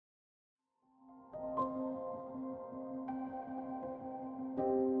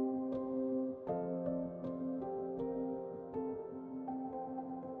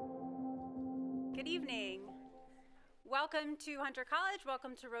evening. Welcome to Hunter College.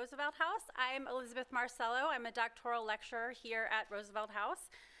 Welcome to Roosevelt House. I'm Elizabeth Marcello. I'm a doctoral lecturer here at Roosevelt House.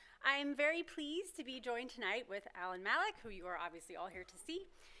 I'm very pleased to be joined tonight with Alan Mallach, who you are obviously all here to see.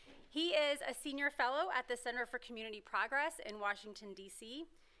 He is a senior fellow at the Center for Community Progress in Washington, D.C.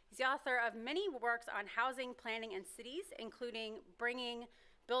 He's the author of many works on housing, planning, and cities, including Bringing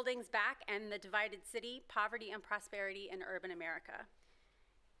Buildings Back and the Divided City, Poverty and Prosperity in Urban America.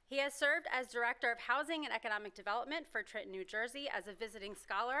 He has served as Director of Housing and Economic Development for Trenton, New Jersey, as a visiting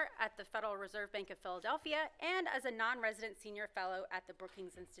scholar at the Federal Reserve Bank of Philadelphia, and as a non-resident senior fellow at the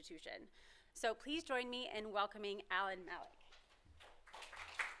Brookings Institution. So please join me in welcoming Alan Mallach.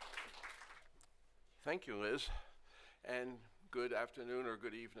 Thank you, Liz, and good afternoon or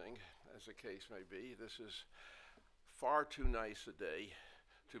good evening, as the case may be. This is far too nice a day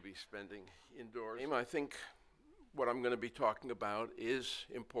to be spending indoors. I think what I'm going to be talking about is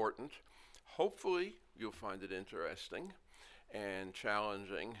important. Hopefully, you'll find it interesting and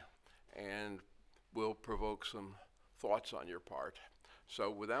challenging and will provoke some thoughts on your part.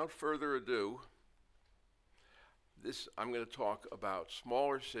 So without further ado, I'm going to talk about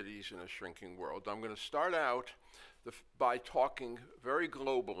smaller cities in a shrinking world. I'm going to start out by talking very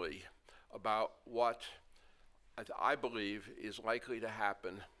globally about what I believe is likely to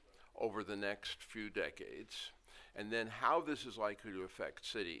happen over the next few decades, and then how this is likely to affect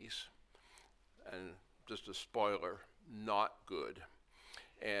cities. And just a spoiler, not good.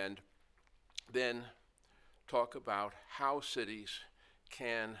 And then talk about how cities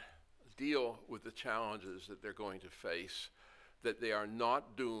can deal with the challenges that they're going to face, that they are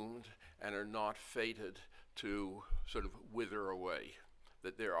not doomed and are not fated to sort of wither away,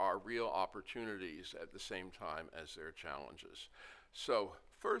 that there are real opportunities at the same time as there are challenges. So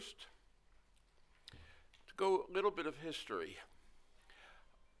first, to go a little bit of history.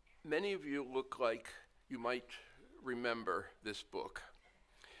 Many of you look like you might remember this book.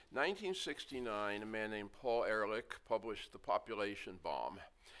 1969, a man named Paul Ehrlich published The Population Bomb,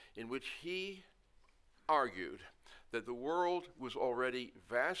 in which he argued that the world was already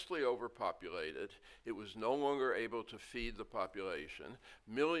vastly overpopulated. It was no longer able to feed the population.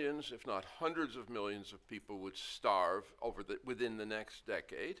 Millions, if not hundreds of millions of people would starve within the next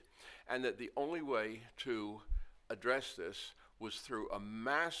decade, and that the only way to address this was through a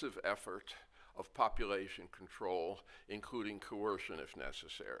massive effort of population control, including coercion if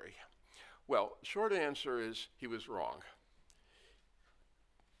necessary. Well, short answer is he was wrong.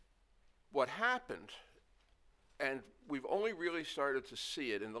 What happened, and we've only really started to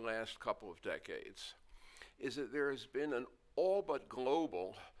see it in the last couple of decades, is that there has been an all but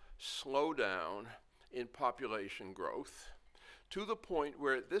global slowdown in population growth, to the point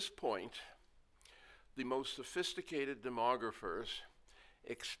where at this point, the most sophisticated demographers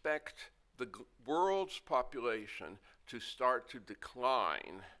expect the world's population to start to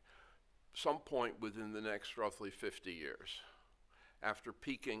decline some point within the next roughly 50 years, after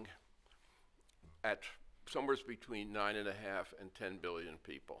peaking at somewhere between 9.5 and 10 billion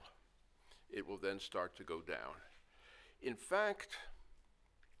people. It will then start to go down. In fact,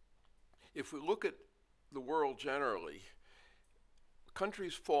 if we look at the world generally,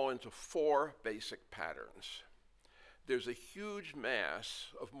 countries fall into four basic patterns. There's a huge mass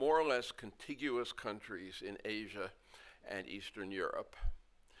of more or less contiguous countries in Asia and Eastern Europe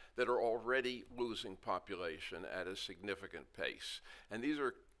that are already losing population at a significant pace. And these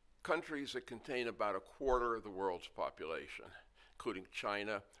are countries that contain about a quarter of the world's population, including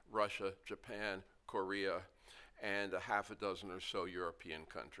China, Russia, Japan, Korea, and a half a dozen or so European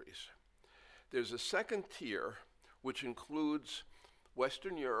countries. There's a second tier, which includes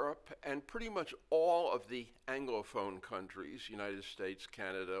Western Europe and pretty much all of the Anglophone countries, United States,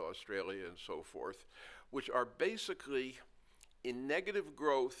 Canada, Australia, and so forth, which are basically in negative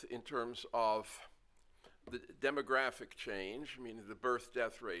growth in terms of the demographic change, meaning the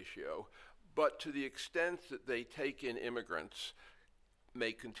birth-death ratio, but to the extent that they take in immigrants,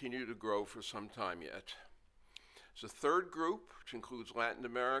 may continue to grow for some time yet. There's a third group, which includes Latin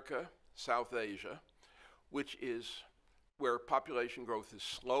America, South Asia, which is where population growth is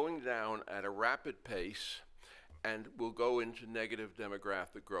slowing down at a rapid pace and will go into negative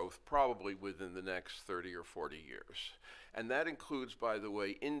demographic growth probably within the next 30 or 40 years. And that includes, by the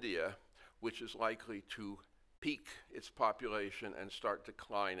way, India, which is likely to peak its population and start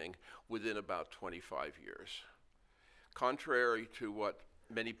declining within about 25 years. Contrary to what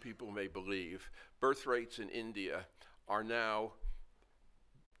many people may believe, birth rates in India are now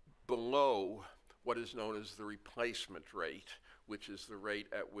below what is known as the replacement rate, which is the rate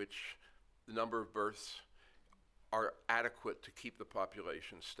at which the number of births are adequate to keep the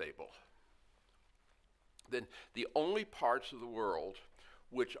population stable. then the only parts of the world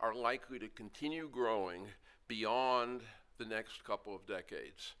which are likely to continue growing beyond the next couple of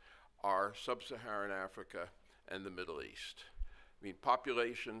decades are sub-Saharan Africa and the Middle East. I mean,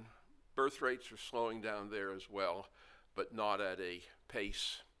 population, birth rates are slowing down there as well, but not at a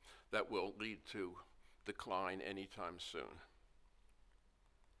pace that will lead to decline anytime soon.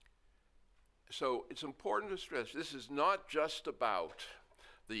 So it's important to stress this is not just about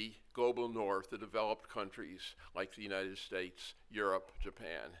the global north, the developed countries like the United States, Europe,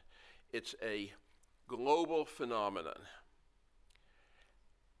 Japan. It's a global phenomenon.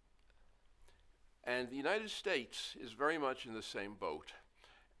 And the United States is very much in the same boat.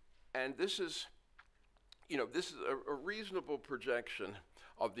 And this is, a reasonable projection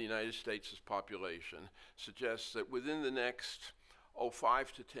of the United States' population suggests that within the next,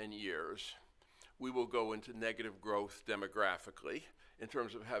 5 to 10 years, we will go into negative growth demographically in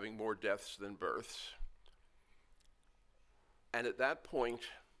terms of having more deaths than births. And at that point,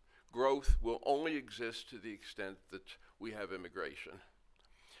 growth will only exist to the extent that we have immigration.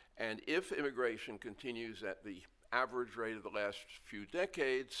 And if immigration continues at the average rate of the last few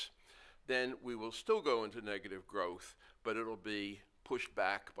decades, then we will still go into negative growth, but it'll be pushed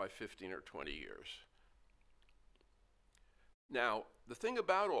back by 15 or 20 years. Now, the thing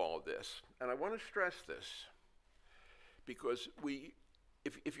about all of this, and I want to stress this, because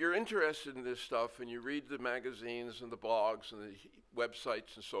if you're interested in this stuff and you read the magazines and the blogs and the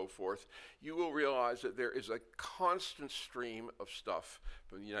websites and so forth, you will realize that there is a constant stream of stuff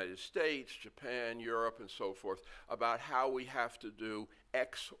from the United States, Japan, Europe, and so forth about how we have to do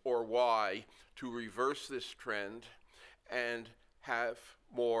X or Y to reverse this trend and have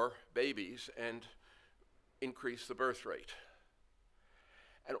more babies and increase the birth rate.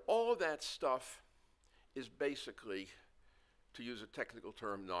 And all of that stuff is basically, to use a technical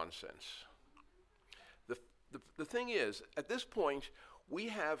term, nonsense. The thing is, at this point, we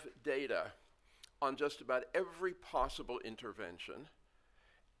have data on just about every possible intervention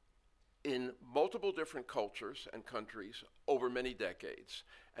in multiple different cultures and countries over many decades.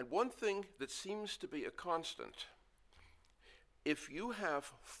 And one thing that seems to be a constant, if you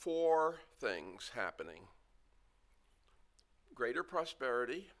have 4 things happening, greater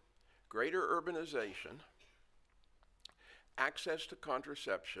prosperity, greater urbanization, access to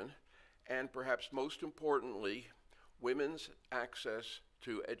contraception, and perhaps most importantly, women's access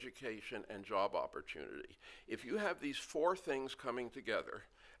to education and job opportunity. If you have these 4 things coming together,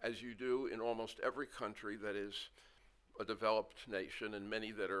 as you do in almost every country that is a developed nation and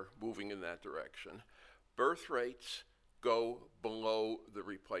many that are moving in that direction, birth rates go below the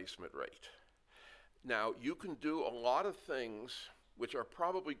replacement rate. Now, you can do a lot of things which are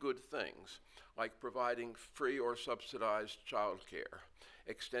probably good things, like providing free or subsidized childcare,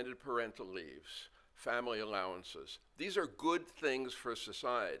 extended parental leaves, family allowances. These are good things for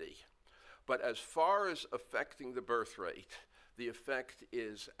society. But as far as affecting the birth rate, the effect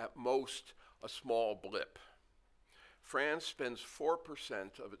is at most a small blip. France spends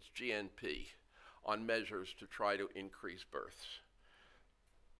 4% of its GNP on measures to try to increase births.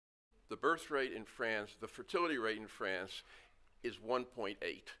 The birth rate in France, the fertility rate in France is 1.8,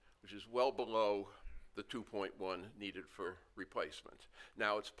 which is well below the 2.1 needed for replacement.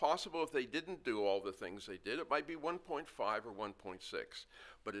 Now, it's possible if they didn't do all the things they did, it might be 1.5 or 1.6,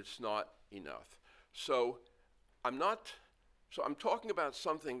 but it's not enough. So I'm talking about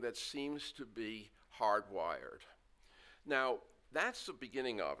something that seems to be hardwired. Now, that's the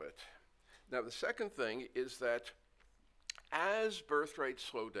beginning of it. Now, the second thing is that as birth rates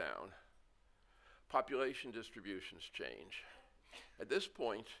slow down, population distributions change. At this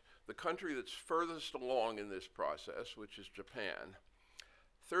point, the country that's furthest along in this process, which is Japan,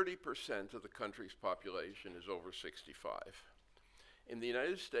 30% of the country's population is over 65. In the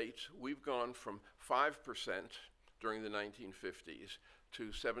United States, we've gone from 5% during the 1950s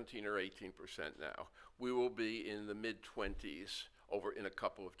to 17 or 18% now. We will be in the mid-20s in a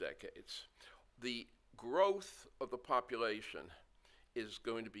couple of decades. The growth of the population is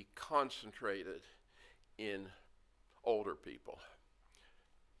going to be concentrated in older people.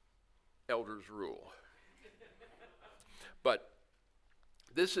 Elders rule. But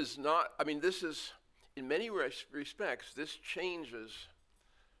this is not, in many respects, this changes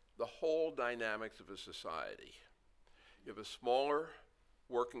the whole dynamics of a society. You have a smaller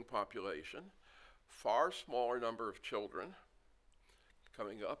working population, far smaller number of children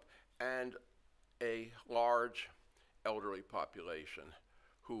coming up, and a large elderly population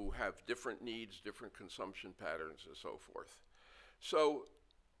who have different needs, different consumption patterns, and so forth. So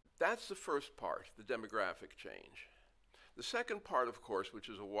that's the first part, the demographic change. The second part, of course, which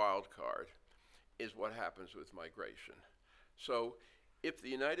is a wild card, is what happens with migration. So if the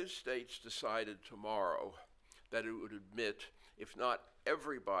United States decided tomorrow that it would admit, if not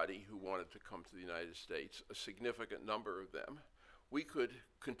everybody who wanted to come to the United States, a significant number of them, we could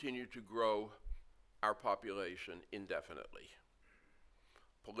continue to grow our population indefinitely.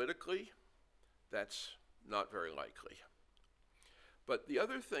 Politically, that's not very likely. But the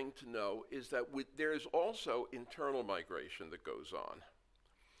other thing to know is that there's also internal migration that goes on.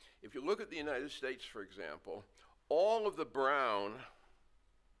 If you look at the United States, for example, all of the brown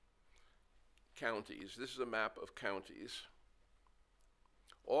counties, this is a map of counties,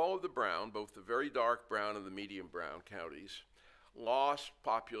 all of the brown, both the very dark brown and the medium brown counties, lost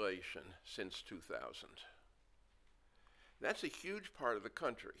population since 2000. That's a huge part of the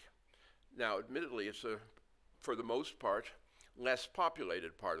country. Now, admittedly, it's for the most part, less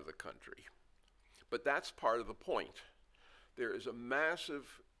populated part of the country. But that's part of the point. There is a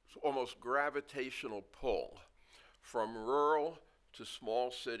massive, almost gravitational pull from rural to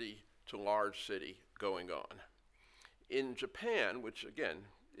small city to large city going on. In Japan, which again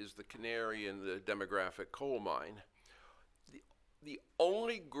is the canary in the demographic coal mine, the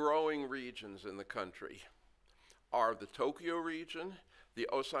only growing regions in the country are the Tokyo region, the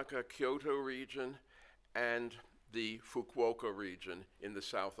Osaka-Kyoto region, and the Fukuoka region in the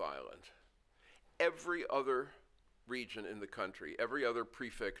South Island. Every other region in the country, every other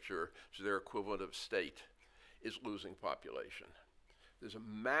prefecture to their equivalent of state, is losing population. There's a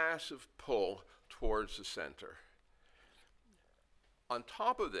massive pull towards the center. On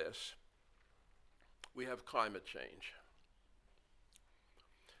top of this, we have climate change.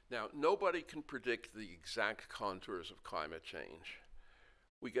 Now, nobody can predict the exact contours of climate change.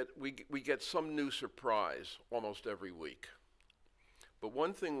 We get some new surprise almost every week. But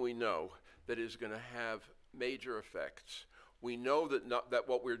one thing we know that is going to have major effects, we know that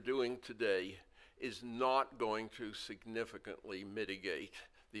what we're doing today is not going to significantly mitigate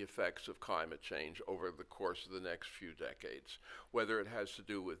the effects of climate change over the course of the next few decades, whether it has to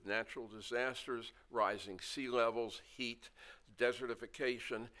do with natural disasters, rising sea levels, heat,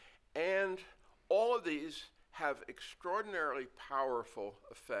 desertification, and all of these have extraordinarily powerful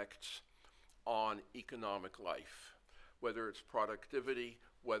effects on economic life, whether it's productivity,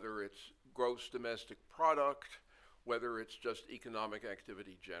 whether it's gross domestic product, whether it's just economic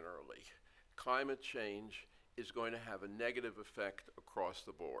activity generally. Climate change is going to have a negative effect across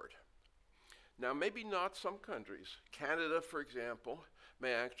the board. Now, maybe not some countries. Canada, for example,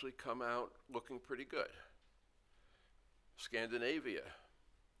 may actually come out looking pretty good. Scandinavia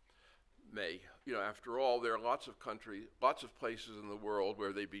may. You know, after all, there are lots of countries, lots of places in the world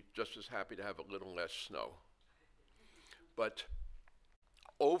where they'd be just as happy to have a little less snow. But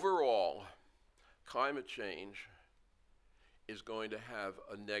overall, climate change is going to have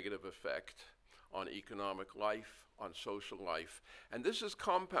a negative effect on economic life, on social life. And this is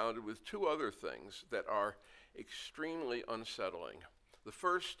compounded with two other things that are extremely unsettling. The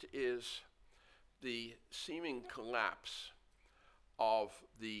first is the seeming collapse of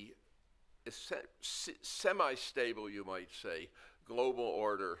the semi-stable, you might say, global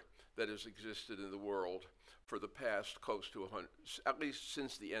order that has existed in the world for the past close to 100, at least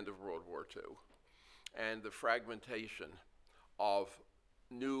since the end of World War II, and the fragmentation of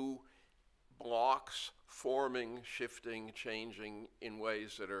new blocks forming, shifting, changing in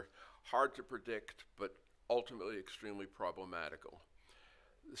ways that are hard to predict, but ultimately extremely problematical.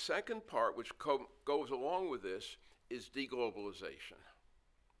 The second part, which goes along with this, is deglobalization.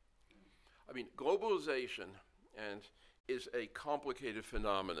 I mean, globalization is a complicated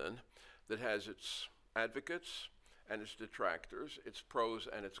phenomenon that has its advocates and its detractors, its pros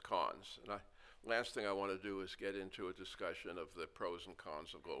and its cons. And last thing I want to do is get into a discussion of the pros and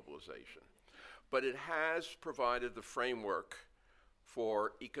cons of globalization. But it has provided the framework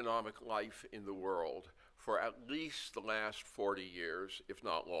for economic life in the world for at least the last 40 years, if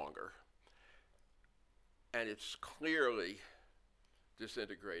not longer. And it's clearly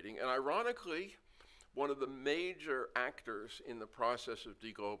disintegrating. And ironically, one of the major actors in the process of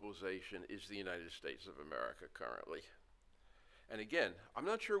deglobalization is the United States of America currently. And again, I'm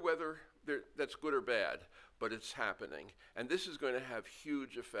not sure whether that's good or bad, but it's happening. And this is going to have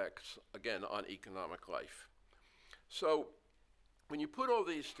huge effects, again, on economic life. So when you put all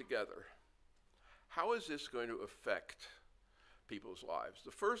these together, how is this going to affect people's lives?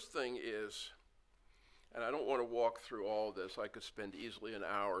 The first thing is, and I don't want to walk through all this, I could spend easily an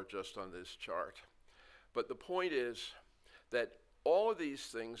hour just on this chart. But the point is that all of these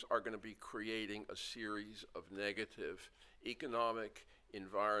things are going to be creating a series of negative economic,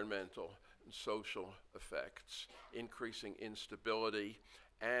 environmental, and social effects, increasing instability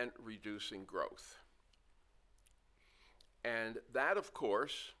and reducing growth. And that, of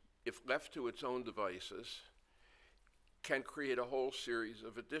course, if left to its own devices, can create a whole series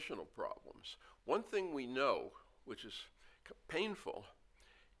of additional problems. One thing we know, which is painful,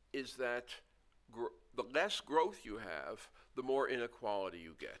 is that the less growth you have, the more inequality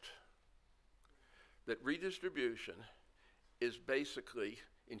you get. That redistribution is basically,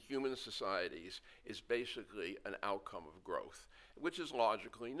 in human societies, is basically an outcome of growth, which is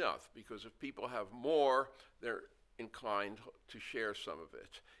logical enough, because if people have more, they're inclined to share some of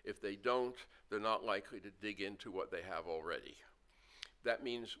it. If they don't, they're not likely to dig into what they have already. That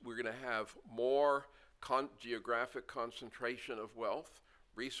means we're going to have more geographic concentration of wealth,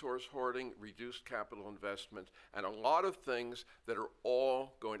 resource hoarding, reduced capital investment, and a lot of things that are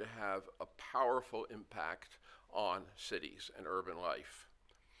all going to have a powerful impact on cities and urban life.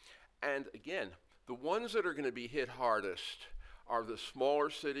 And again, the ones that are going to be hit hardest are the smaller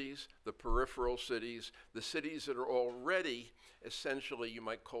cities, the peripheral cities, the cities that are already essentially, you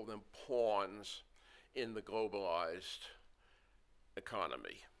might call them pawns in the globalized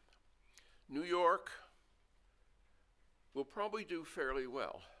economy. New York will probably do fairly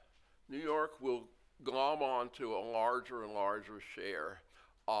well. New York will glom onto a larger and larger share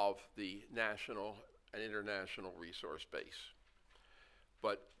of the national and international resource base.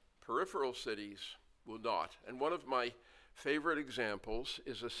 But peripheral cities will not. And one of my favorite examples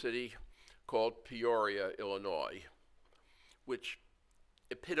is a city called Peoria, Illinois, which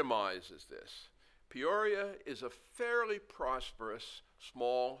epitomizes this. Peoria is a fairly prosperous,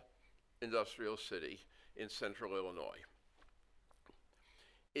 small industrial city in central Illinois.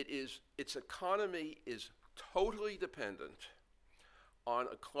 Its economy is totally dependent on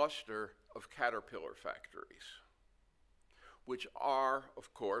a cluster of Caterpillar factories, which are,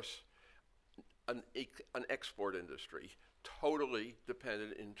 of course, an export industry, totally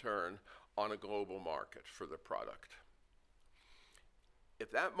dependent in turn on a global market for the product.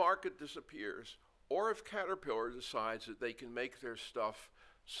 If that market disappears, or if Caterpillar decides that they can make their stuff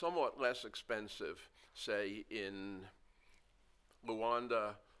somewhat less expensive, say in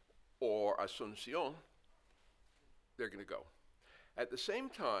Luanda or Asunción, they're going to go. At the same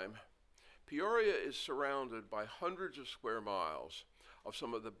time, Peoria is surrounded by hundreds of square miles of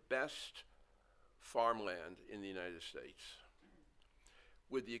some of the best farmland in the United States.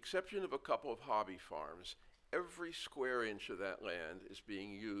 With the exception of a couple of hobby farms, every square inch of that land is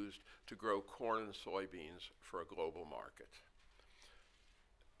being used to grow corn and soybeans for a global market.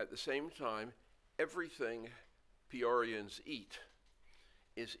 At the same time, everything Peorians eat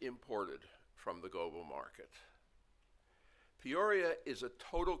is imported from the global market. Peoria is a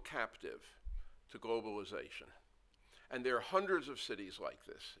total captive to globalization. And there are hundreds of cities like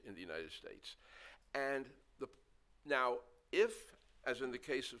this in the United States. And now, if, as in the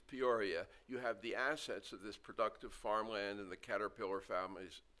case of Peoria, you have the assets of this productive farmland and the Caterpillar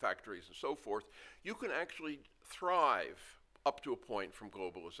factories and so forth, you can actually thrive up to a point from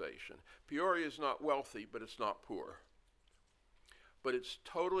globalization. Peoria is not wealthy, but it's not poor. But it's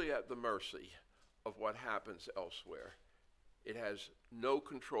totally at the mercy of what happens elsewhere. It has no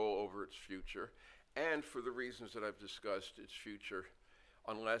control over its future, and for the reasons that I've discussed, its future,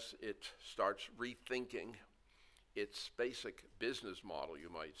 unless it starts rethinking its basic business model,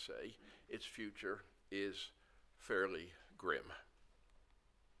 you might say, its future is fairly grim.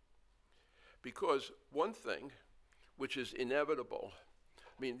 Because one thing which is inevitable,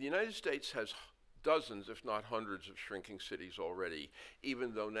 I mean, the United States has dozens, if not hundreds, of shrinking cities already,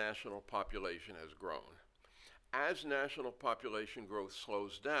 even though national population has grown. As national population growth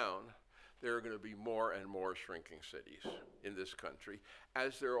slows down, there are going to be more and more shrinking cities in this country,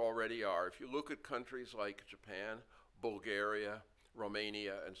 as there already are. If you look at countries like Japan, Bulgaria,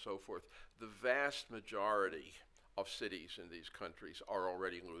 Romania, and so forth, the vast majority of cities in these countries are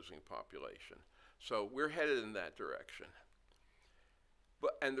already losing population. So we're headed in that direction.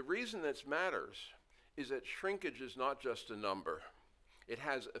 And the reason this matters is that shrinkage is not just a number. It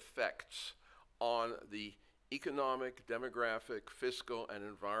has effects on the economic, demographic, fiscal, and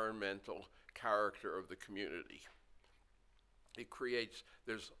environmental character of the community.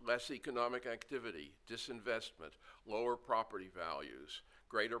 There's less economic activity, disinvestment, lower property values,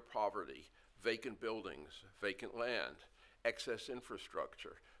 greater poverty, vacant buildings, vacant land, excess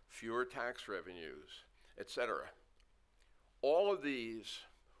infrastructure, fewer tax revenues, etc. All of these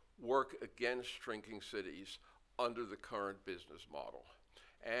work against shrinking cities under the current business model.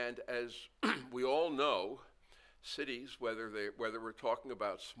 And as we all know, cities, whether we're talking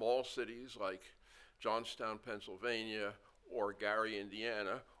about small cities like Johnstown, Pennsylvania, or Gary,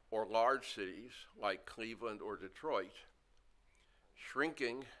 Indiana, or large cities like Cleveland or Detroit,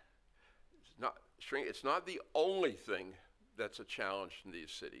 shrinking. It's not the only thing that's a challenge in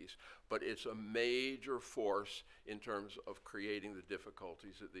these cities, but it's a major force in terms of creating the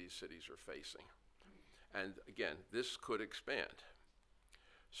difficulties that these cities are facing. And again, this could expand.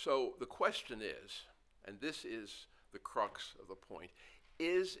 So the question is, and this is the crux of the point,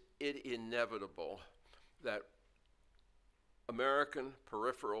 is it inevitable that American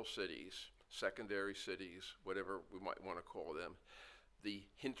peripheral cities, secondary cities, whatever we might want to call them, the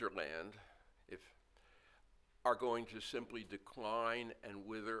hinterland, are going to simply decline and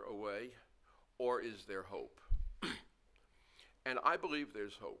wither away, or is there hope? And I believe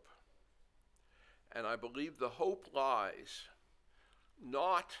there's hope. And I believe the hope lies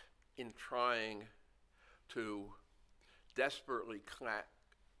not in trying to desperately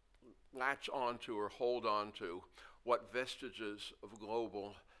latch onto or hold on to what vestiges of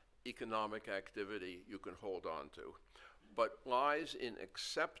global economic activity you can hold on to, but lies in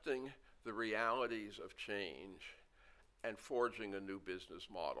accepting the realities of change and forging a new business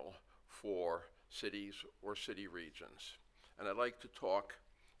model for cities or city regions. And I'd like to talk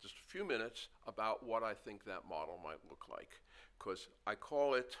just a few minutes about what I think that model might look like, because I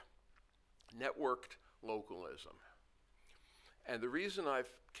call it networked localism. And the reason I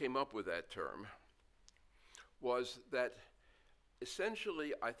came up with that term was that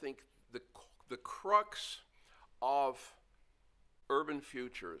essentially I think the crux of urban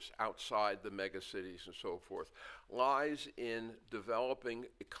futures outside the megacities and so forth lies in developing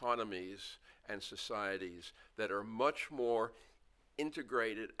economies and societies that are much more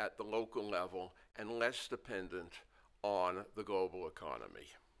integrated at the local level and less dependent on the global economy.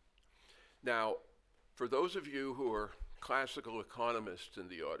 Now, for those of you who are classical economists in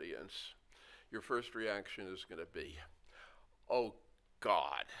the audience, your first reaction is going to be, oh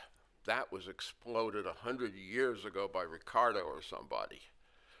God, that was exploded 100 years ago by Ricardo or somebody.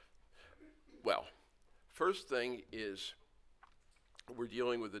 Well, first thing is we're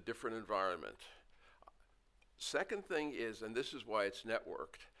dealing with a different environment. Second thing is, and this is why it's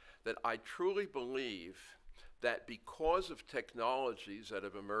networked, that I truly believe that because of technologies that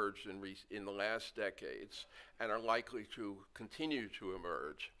have emerged in the last decades and are likely to continue to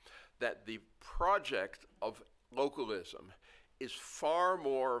emerge, that the project of localism is far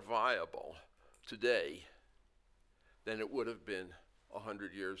more viable today than it would have been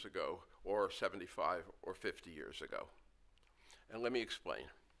 100 years ago or 75 or 50 years ago. And let me explain.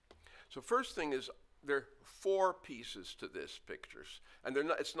 So first thing is, there are four pieces to this picture, and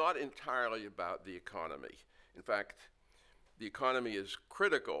it's not entirely about the economy. In fact, the economy is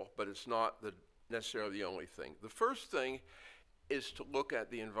critical, but it's not necessarily the only thing. The first thing is to look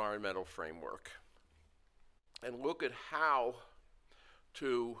at the environmental framework and look at how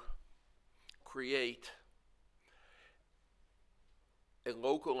to create a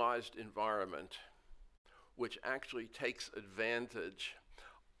localized environment which actually takes advantage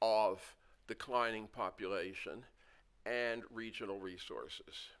of declining population and regional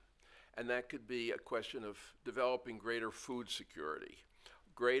resources. And that could be a question of developing greater food security,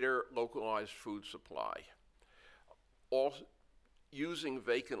 greater localized food supply, also using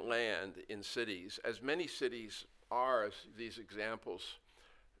vacant land in cities, as many cities are, as these examples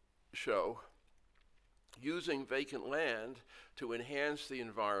show, using vacant land to enhance the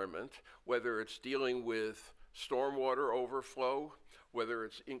environment, whether it's dealing with stormwater overflow, whether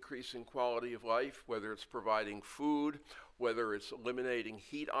it's increasing quality of life, whether it's providing food, whether it's eliminating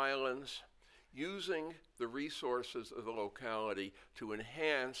heat islands, using the resources of the locality to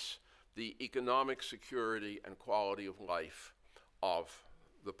enhance the economic security and quality of life of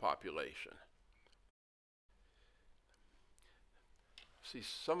the population. See,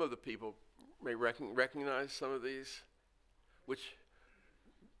 some of the people may recognize some of these. Which,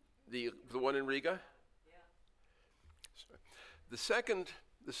 the one in Riga? Yeah. The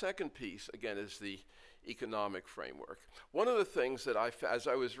second piece, again, is the economic framework. One of the things that as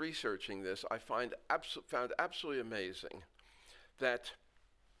I was researching this, I found absolutely amazing that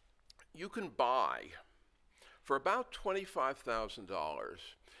you can buy, for about $25,000,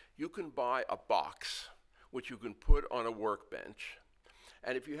 you can buy a box which you can put on a workbench.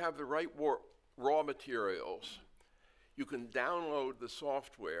 And if you have the right raw materials, you can download the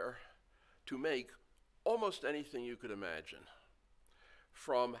software to make almost anything you could imagine,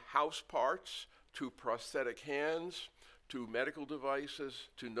 from house parts to prosthetic hands to medical devices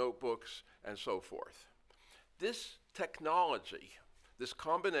to notebooks and so forth. This technology, this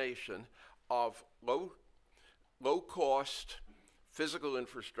combination of low-cost physical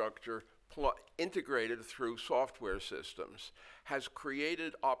infrastructure integrated through software systems has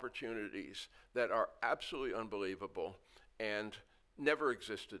created opportunities that are absolutely unbelievable and never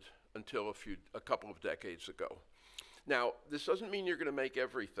existed until a couple of decades ago. Now, this doesn't mean you're going to make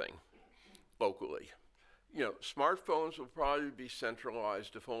everything locally. You know, smartphones will probably be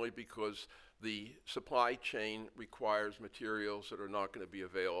centralized, if only because the supply chain requires materials that are not going to be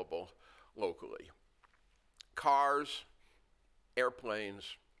available locally. Cars,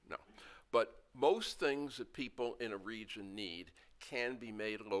 airplanes, no. But most things that people in a region need can be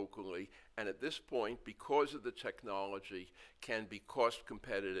made locally, and at this point, because of the technology, can be cost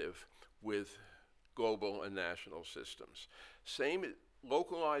competitive with global and national systems.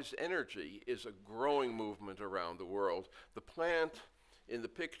 Localized energy is a growing movement around the world. The plant in the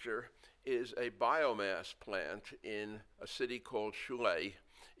picture is a biomass plant in a city called Šiauliai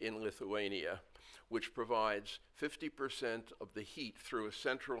in Lithuania, which provides 50% of the heat through a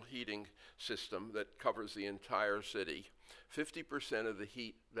central heating system that covers the entire city, 50% of the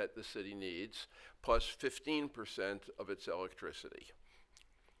heat that the city needs, plus 15% of its electricity.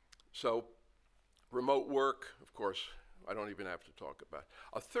 So remote work, of course, I don't even have to talk about.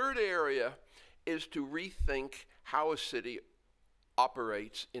 A third area is to rethink how a city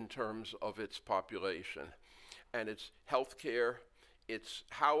operates in terms of its population. And it's healthcare, it's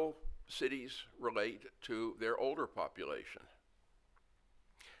how cities relate to their older population.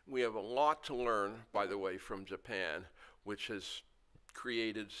 We have a lot to learn, by the way, from Japan, which has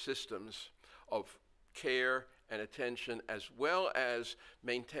created systems of care and attention, as well as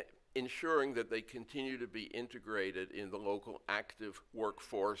ensuring that they continue to be integrated in the local active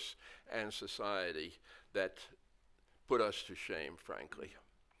workforce and society that put us to shame, frankly.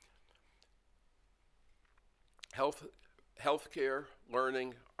 Healthcare,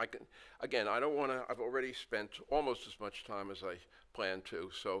 learning, I've already spent almost as much time as I planned to,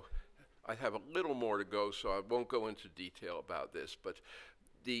 so I have a little more to go, so I won't go into detail about this, but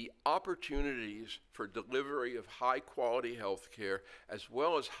the opportunities for delivery of high-quality healthcare, as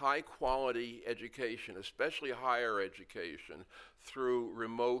well as high-quality education, especially higher education, through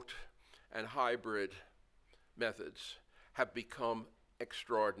remote and hybrid methods, have become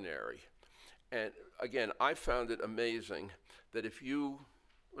extraordinary. And again, I found it amazing that if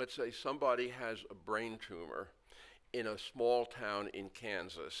let's say somebody has a brain tumor in a small town in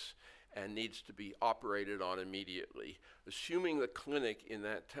Kansas and needs to be operated on immediately, assuming the clinic in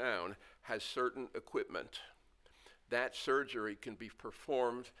that town has certain equipment, that surgery can be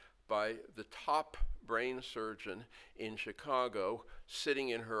performed by the top brain surgeon in Chicago sitting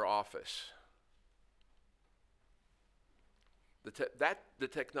in her office. The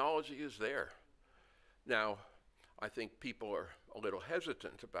technology is there. Now, I think people are a little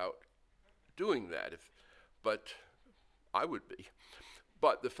hesitant about doing that, but I would be.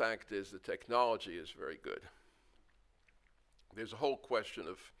 But the fact is the technology is very good. There's a whole question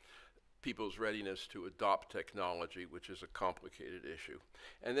of people's readiness to adopt technology, which is a complicated issue.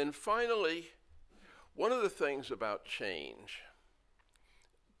 And then finally, one of the things about change,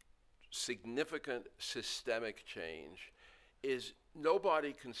 significant systemic change, is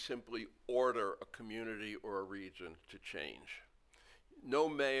nobody can simply order a community or a region to change. No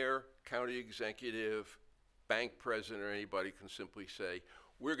mayor, county executive, bank president, or anybody can simply say,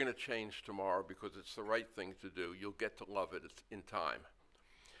 we're going to change tomorrow because it's the right thing to do. You'll get to love it in time.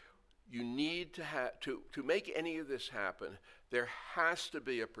 You need to make any of this happen, there has to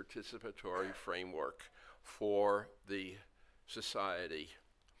be a participatory framework for the society,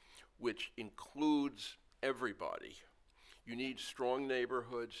 which includes everybody. You need strong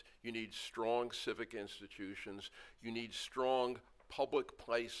neighborhoods, you need strong civic institutions, you need strong public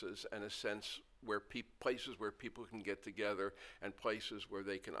places, and a sense where places where people can get together and places where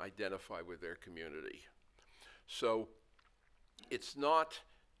they can identify with their community. So it's not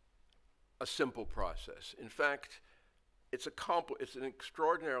a simple process. In fact, it's an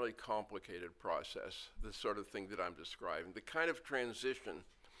extraordinarily complicated process, the sort of thing that I'm describing. The kind of transition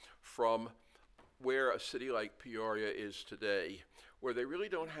from where a city like Peoria is today, where they really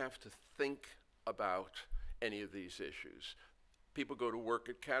don't have to think about any of these issues. People go to work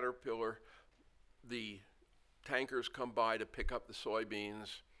at Caterpillar, the tankers come by to pick up the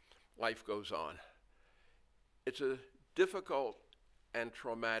soybeans, life goes on. It's a difficult and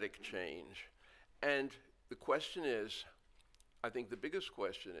traumatic change. And the question is, I think the biggest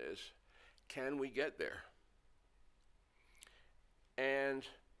question is, can we get there? And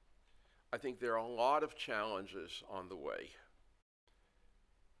I think there are a lot of challenges on the way.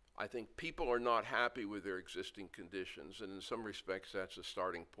 I think people are not happy with their existing conditions, and in some respects that's a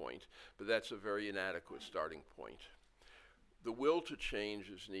starting point, but that's a very inadequate starting point. The will to change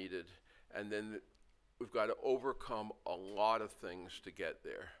is needed, and then we've got to overcome a lot of things to get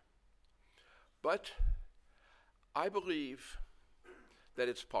there. But I believe that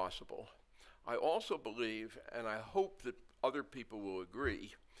it's possible. I also believe, and I hope that other people will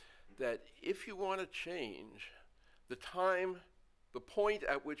agree, that if you want to change, the point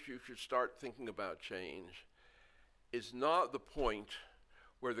at which you should start thinking about change is not the point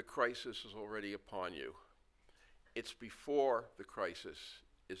where the crisis is already upon you. It's before the crisis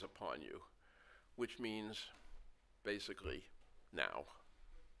is upon you, which means basically now.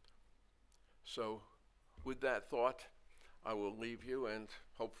 So with that thought, I will leave you, and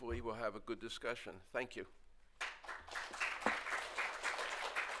hopefully we'll have a good discussion. Thank you.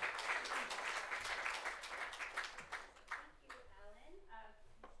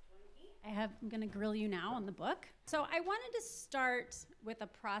 I'm going to grill you now on the book. So I wanted to start with a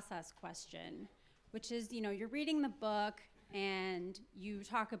process question, which is, you're reading the book and you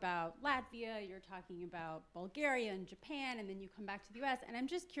talk about Latvia, you're talking about Bulgaria and Japan, and then you come back to the US. And I'm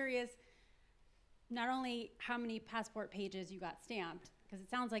just curious, not only how many passport pages you got stamped, because it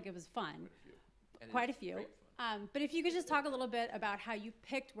sounds like it was fun. Quite a few. But if you could just talk a little bit about how you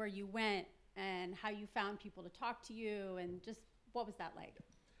picked where you went and how you found people to talk to you, and just what was that like?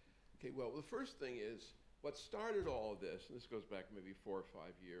 Okay, well, the first thing is, what started all of this, and this goes back maybe 4 or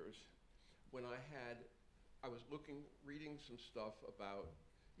 5 years, when I was reading some stuff about,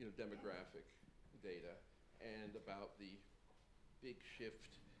 demographic data and about the big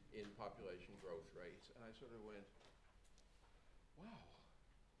shift in population growth rates, and I sort of went, wow,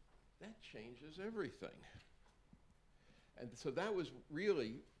 that changes everything. And so that was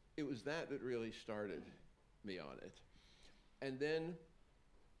really, it was that really started me on it. And then,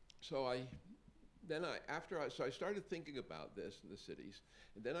 so I started thinking about this in the cities,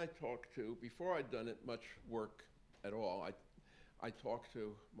 and then I talked to, before I'd done it much work at all, I talked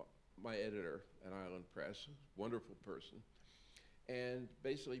to my editor at Island Press, wonderful person, and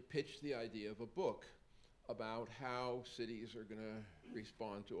basically pitched the idea of a book about how cities are going to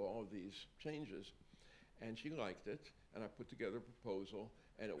respond to all of these changes. And she liked it, and I put together a proposal,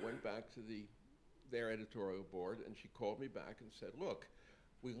 and it went back to their editorial board, and she called me back and said, look,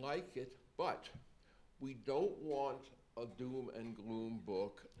 we like it, but we don't want a doom and gloom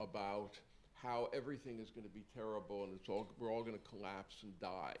book about how everything is going to be terrible and we're all going to collapse and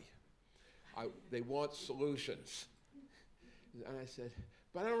die. They want solutions. And I said,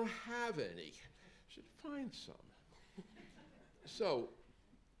 but I don't have any. She said, find some. So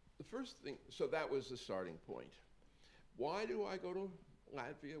the first thing, so that was the starting point. Why do I go to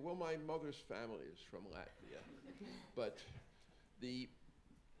Latvia? Well, my mother's family is from Latvia. But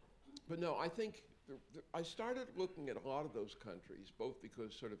no, I think I started looking at a lot of those countries, both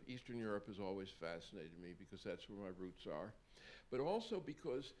because sort of Eastern Europe has always fascinated me because that's where my roots are, but also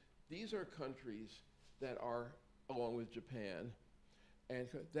because these are countries that are, along with Japan, and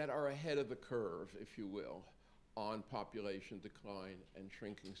that are ahead of the curve, if you will, on population decline and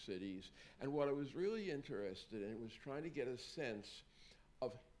shrinking cities. And what I was really interested in was trying to get a sense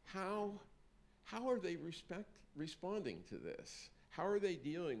of how are they responding to this? How are they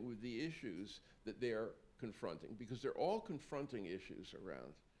dealing with the issues that they're confronting? Because they're all confronting issues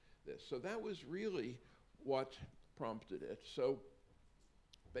around this. So that was really what prompted it. So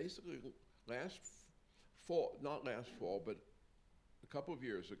basically last fall, not last fall, but a couple of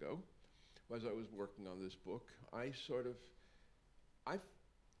years ago, as I was working on this book, I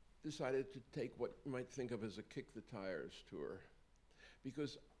decided to take what you might think of as a kick the tires tour,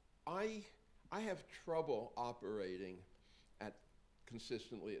 because I have trouble operating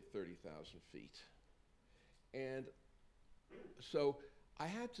consistently at 30,000 feet. And so I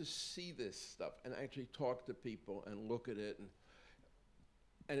had to see this stuff and actually talk to people and look at it,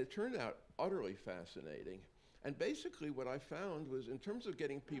 and it turned out utterly fascinating. And basically what I found was, in terms of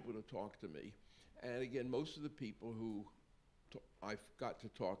getting people to talk to me, and again, most of the people who I've got to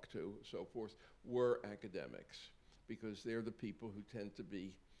talk to, so forth, were academics, because they're the people who tend to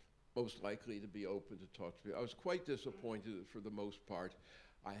be most likely to be open to talk to me. I was quite disappointed that for the most part,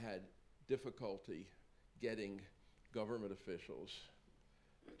 I had difficulty getting government officials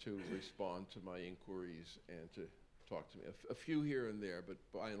to respond to my inquiries and to talk to me. A few here and there, but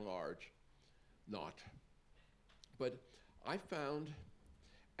by and large, not. But I found,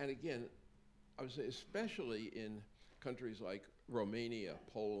 and again, I would say especially in countries like Romania,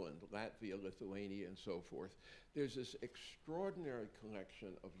 Poland, Latvia, Lithuania, and so forth, there's this extraordinary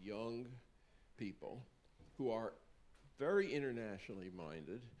collection of young people who are very internationally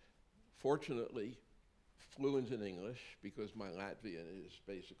minded, fortunately fluent in English, because my Latvian is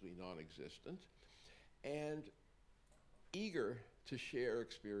basically non-existent, and eager to share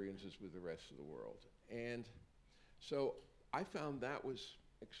experiences with the rest of the world. And so I found that was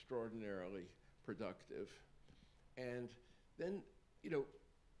extraordinarily productive. And then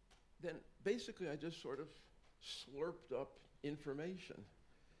then basically I just sort of slurped up information.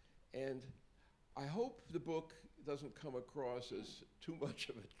 And I hope the book doesn't come across as too much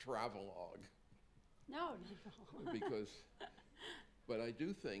of a travelogue. No, not at all. But I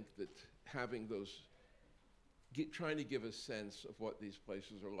do think that having those, trying to give a sense of what these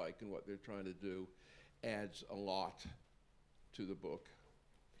places are like and what they're trying to do adds a lot to the book.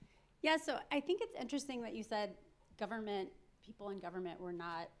 Yeah, so I think it's interesting that you said people in government were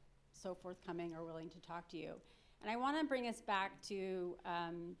not so forthcoming or willing to talk to you. And I want to bring us back to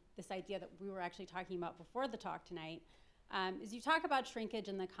this idea that we were actually talking about before the talk tonight, is you talk about shrinkage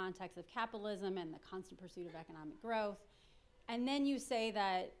in the context of capitalism and the constant pursuit of economic growth. And then you say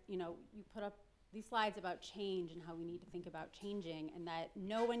that, you put up these slides about change and how we need to think about changing and that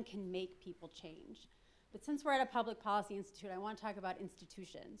no one can make people change. But since we're at a public policy institute, I want to talk about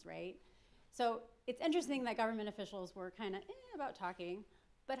institutions, right? So it's interesting that government officials were kind of about talking,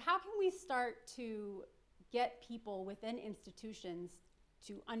 but how can we start to get people within institutions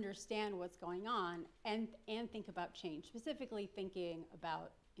to understand what's going on and think about change, specifically thinking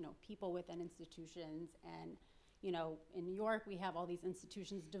about, people within institutions and, in New York, we have all these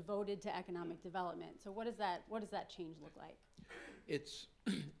institutions devoted to economic development. So what does that change look like? It's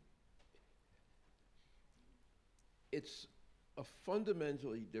a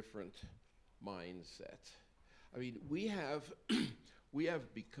fundamentally different mindset. I mean, we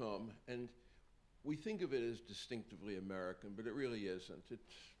have become, and we think of it as distinctively American, but it really isn't. It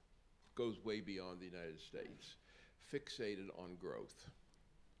goes way beyond the United States, fixated on growth.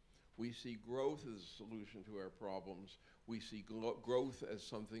 We see growth as a solution to our problems. We see growth as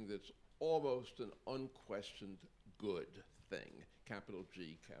something that's almost an unquestioned good thing, capital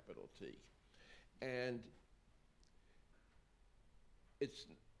G, capital T. And it's,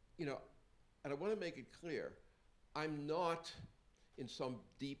 and I want to make it clear, I'm not in some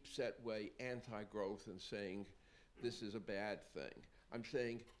deep-set way anti-growth and saying this is a bad thing. I'm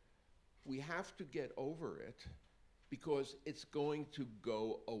saying we have to get over it because it's going to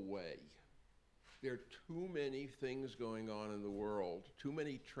go away. There are too many things going on in the world, too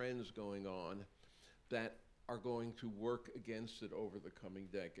many trends going on that are going to work against it over the coming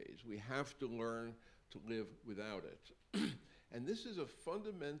decades. We have to learn to live without it. And this is a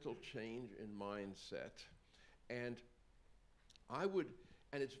fundamental change in mindset. And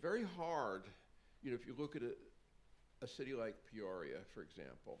it's very hard, if you look at a city like Peoria, for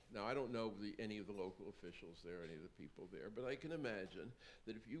example. Now, I don't know any of the local officials there, any of the people there, but I can imagine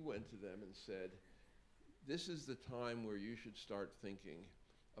that if you went to them and said, this is the time where you should start thinking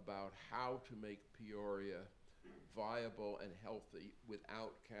about how to make Peoria viable and healthy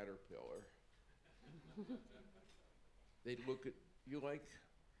without Caterpillar, they'd look at you like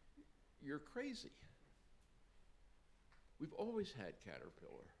you're crazy. We've always had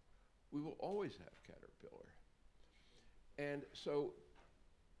Caterpillar. We will always have Caterpillar. And so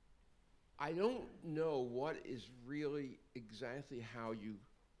I don't know what is really exactly how you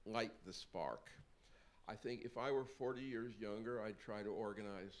light the spark. I think if I were 40 years younger, I'd try to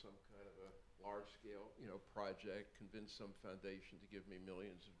organize some kind of a large-scale, project, convince some foundation to give me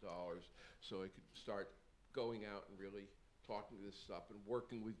millions of dollars so I could start going out and really talking to this stuff and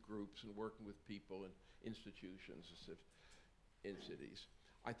working with groups and working with people and institutions in cities.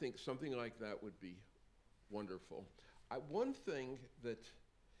 I think something like that would be wonderful. One thing that,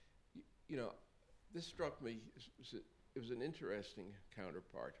 this struck me, it was an interesting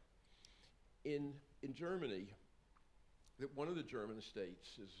counterpart. In Germany, one of the German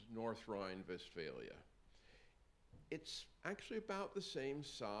states is North Rhine-Westphalia. It's actually about the same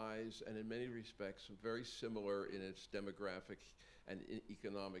size and in many respects very similar in its demographic and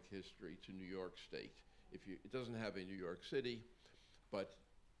economic history to New York State. It doesn't have a New York City, but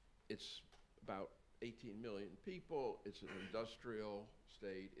it's about 18 million people. It's an industrial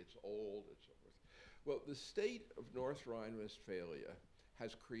state. It's old, and so forth. Well, the state of North Rhine-Westphalia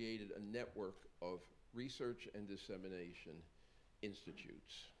has created a network of research and dissemination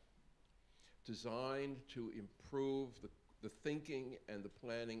institutes designed to improve the thinking and the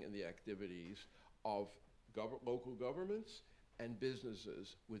planning and the activities of local governments and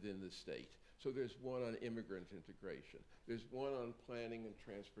businesses within the state. So there's one on immigrant integration. There's one on planning and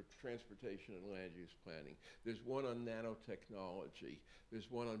transportation and land use planning. There's one on nanotechnology.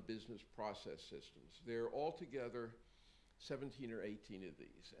 There's one on business process systems. There are altogether 17 or 18 of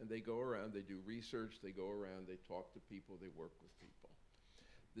these. And they go around, they do research, they go around, they talk to people, they work with people.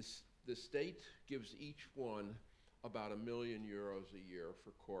 The state gives each one about €1 million a year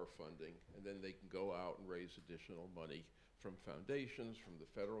for core funding, and then they can go out and raise additional money from foundations, from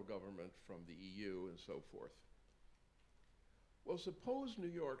the federal government, from the EU, and so forth. Well, suppose New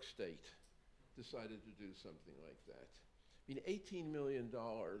York State decided to do something like that. I mean, $18 million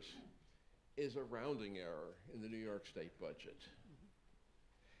is a rounding error in the New York State budget.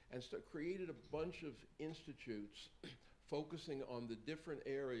 And so created a bunch of institutes focusing on the different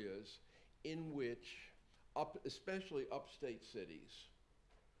areas in which, especially upstate cities,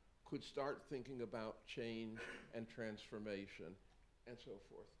 could start thinking about change and transformation and so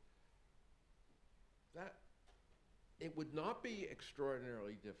forth. That, it would not be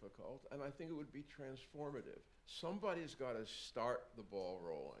extraordinarily difficult, and I think it would be transformative. Somebody's got to start the ball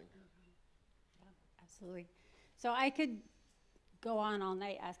rolling. Yeah, absolutely. So I could go on all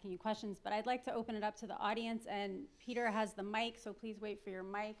night asking you questions, but I'd like to open it up to the audience, and Peter has the mic, so please wait for your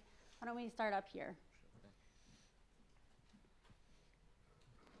mic. Why don't we start up here?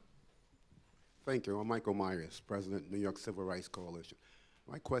 Thank you. I'm Michael Myers, President, New York Civil Rights Coalition.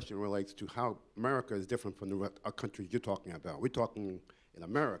 My question relates to how America is different from the countries you're talking about. We're talking in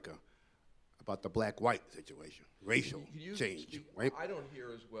America about the black-white situation, racial change, right? I don't hear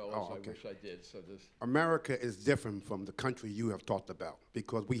as well as I wish I did, so this. America is different from the country you have talked about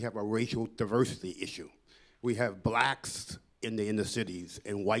because we have a racial diversity issue. We have blacks in the inner cities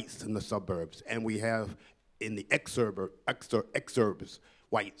and whites in the suburbs, and we have in the exurbs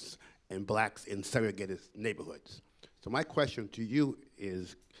whites and blacks in segregated neighborhoods. So my question to you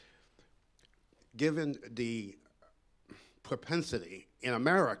is, given the propensity in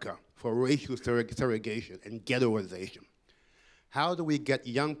America for racial segregation and ghettoization, how do we get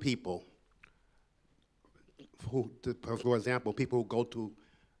young people who, for example, people who go to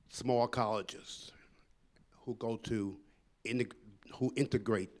small colleges, who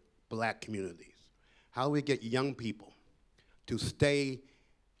integrate black communities, how do we get young people to stay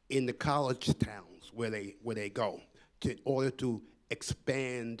in the college towns where they go in order to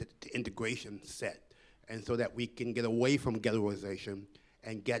expand the integration set, and so that we can get away from ghettoization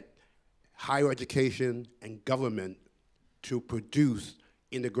and get higher education and government to produce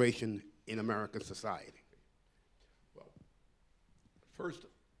integration in American society? Well, first,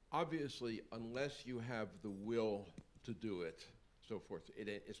 obviously, unless you have the will to do it, so forth,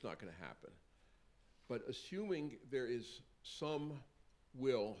 it's not going to happen. But assuming there is some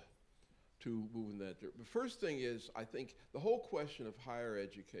will to move in that direction. The first thing is, I think, the whole question of higher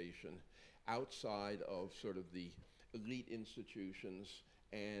education outside of sort of the elite institutions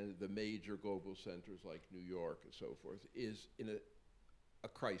and the major global centers like New York and so forth is in a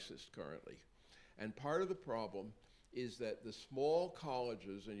crisis currently. And part of the problem is that the small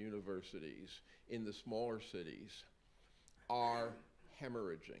colleges and universities in the smaller cities are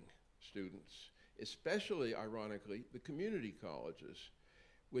hemorrhaging students, especially, ironically, the community colleges,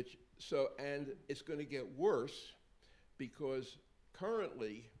 and it's going to get worse because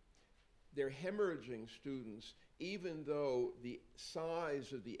currently they're hemorrhaging students even though the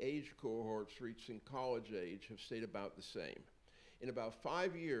size of the age cohorts reaching college age have stayed about the same. In about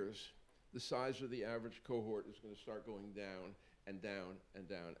 5 years, the size of the average cohort is going to start going down and down and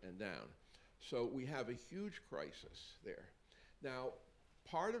down and down. So we have a huge crisis there. Now,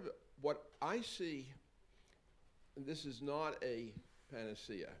 part of what I see, and this is not a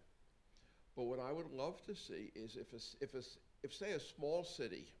panacea, but what I would love to see is if say a small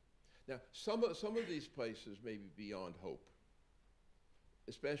city, now some of these places may be beyond hope,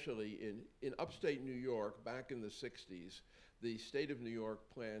 especially in upstate New York. Back in the 60s, the state of New York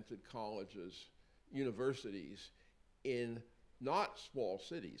planted colleges, universities in not small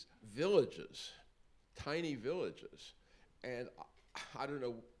cities, villages, tiny villages, and I don't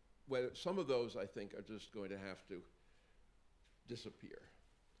know whether some of those, I think, are just going to have to disappear.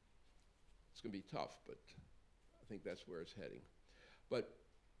 It's going to be tough, but I think that's where it's heading. But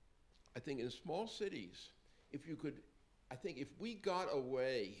I think in small cities, I think if we got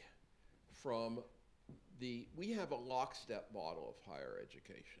away from we have a lockstep model of higher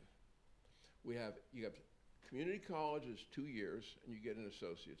education. You have community college is 2 years and you get an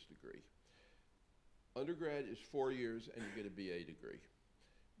associate's degree. Undergrad is 4 years and you get a BA degree.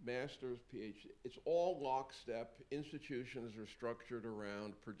 Master's, PhD, it's all lockstep. Institutions are structured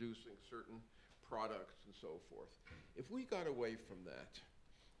around producing certain products and so forth. If we got away from that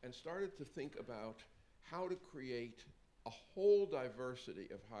and started to think about how to create a whole diversity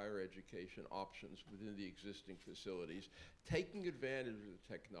of higher education options within the existing facilities, taking advantage of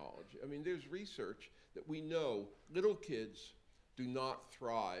the technology. I mean, there's research that we know little kids do not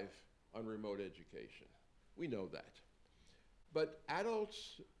thrive on remote education. We know that. But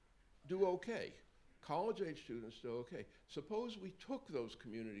adults do okay. college-age students do okay. Suppose we took those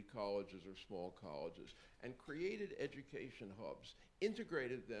community colleges or small colleges and created education hubs,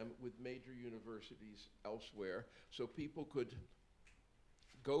 integrated them with major universities elsewhere, so people could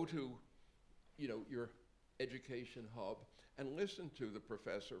go to, you know, your education hub and listen to the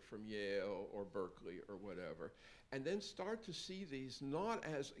professor from Yale or Berkeley or whatever, and then start to see these not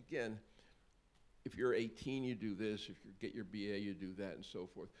as, again, if you're 18, you do this, if you get your BA, you do that, and so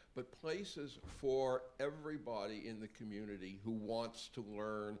forth, but places for everybody in the community who wants to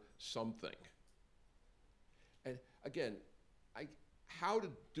learn something. And again, how to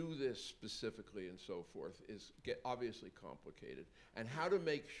do this specifically and so forth is obviously complicated, and how to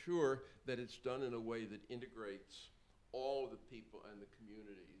make sure that it's done in a way that integrates all of the people and the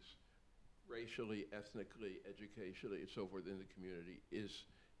communities, racially, ethnically, educationally, and so forth in the community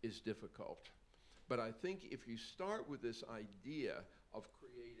is difficult. But I think if you start with this idea of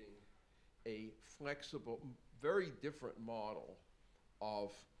creating a flexible, very different model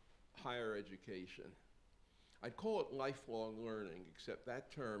of higher education, I'd call it lifelong learning, except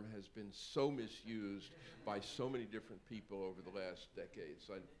that term has been so misused by so many different people over the last decades,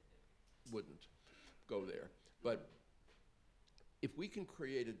 I wouldn't go there. But if we can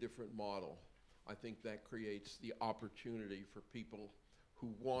create a different model, I think that creates the opportunity for people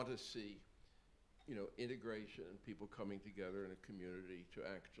who want to see, you know, integration and people coming together in a community to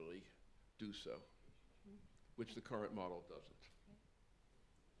actually do so, which the current model doesn't.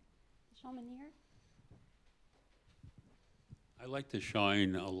 Gentleman here. I'd like to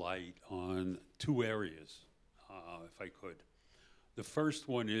shine a light on two areas, if I could. The first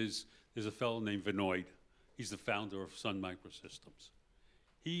one is, there's a fellow named Vinoy. He's the founder of Sun Microsystems.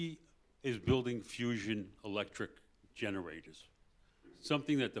 He is building fusion electric generators,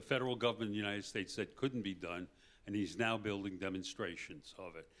 something that the federal government of the United States said couldn't be done, and he's now building demonstrations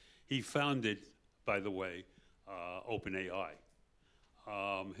of it. He founded, by the way, OpenAI.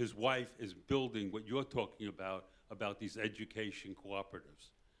 His wife is building what you're talking about these education cooperatives.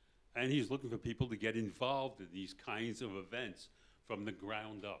 And he's looking for people to get involved in these kinds of events from the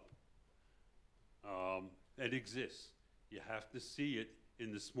ground up. It exists. You have to see it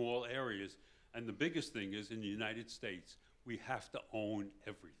in the small areas. And the biggest thing is, in the United States, we have to own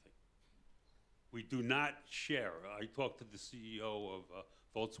everything. We do not share. I talked to the CEO of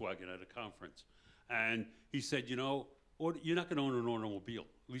Volkswagen at a conference, and he said, you know, you're not going to own an automobile,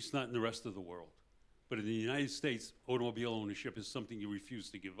 at least not in the rest of the world. But in the United States, automobile ownership is something you refuse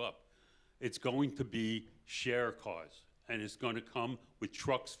to give up. It's going to be share cars, and it's going to come with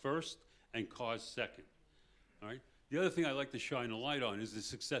trucks first and cars second. All right? The other thing I'd like to shine a light on is the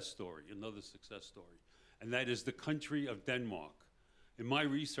success story, another success story, and that is the country of Denmark. In my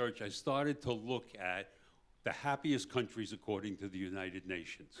research, I started to look at the happiest countries according to the United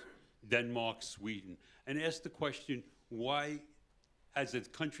Nations, Denmark, Sweden, and ask the question, why has a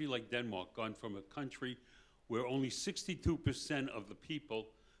country like Denmark gone from a country where only 62% of the people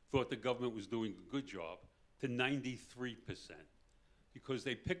thought the government was doing a good job to 93%? Because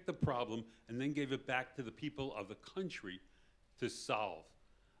they picked the problem and then gave it back to the people of the country to solve.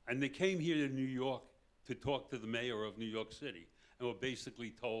 And they came here to New York to talk to the mayor of New York City and were basically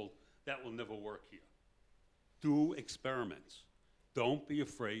told, that will never work here. Do experiments. Don't be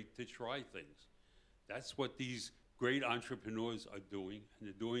afraid to try things. That's what these great entrepreneurs are doing, and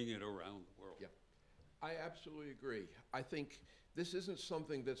they're doing it around the world. Yeah, I absolutely agree. I think this isn't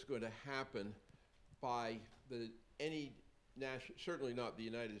something that's going to happen by any national, certainly not the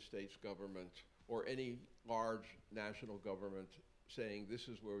United States government or any large national government saying this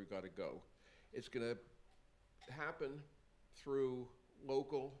is where we've got to go. It's going to happen through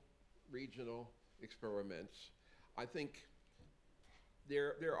local, regional experiments. I think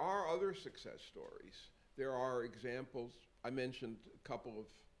there are other success stories. There are examples, I mentioned a couple of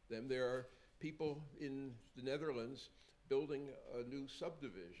them. There are people in the Netherlands building a new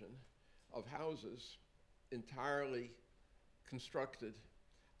subdivision of houses entirely constructed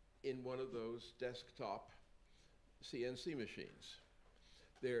in one of those desktop CNC machines.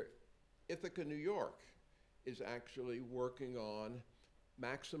 Ithaca, New York is actually working on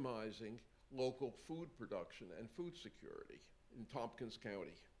maximizing local food production and food security in Tompkins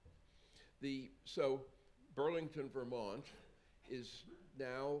County. So Burlington, Vermont is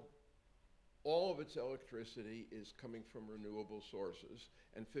now, all of its electricity is coming from renewable sources,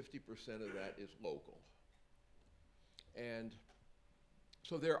 and 50% of that is local. And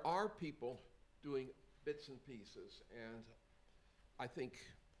so there are people doing bits and pieces, and I think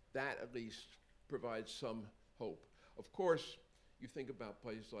that at least provides some hope. Of course, you think about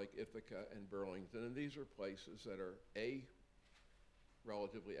places like Ithaca and Burlington, and these are places that are A,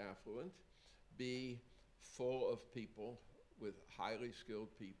 relatively affluent, be full of people, with highly skilled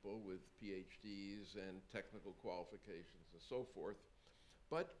people with PhDs and technical qualifications and so forth,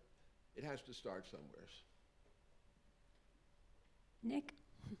 but it has to start somewhere. Nick?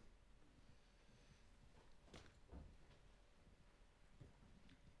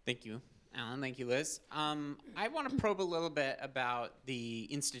 Thank you, Alan. Thank you, Liz. I want to probe a little bit about the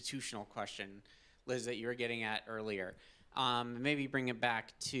institutional question, Liz, that you were getting at earlier. Maybe bring it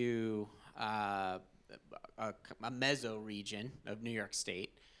back to a meso region of New York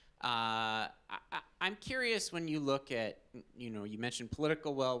State. I'm curious, when you look at, you mentioned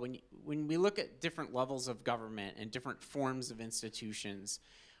political will, when we look at different levels of government and different forms of institutions,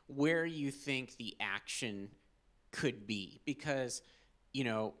 where you think the action could be. Because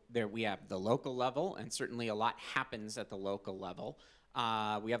there we have the local level, and certainly a lot happens at the local level.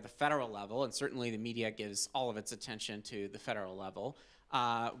 We have the federal level, and certainly the media gives all of its attention to the federal level.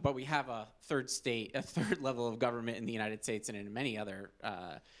 But we have a third level of government in the United States and in many other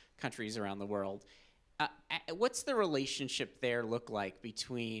countries around the world. What's the relationship there look like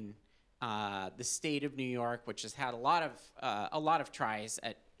between the state of New York, which has had a lot of tries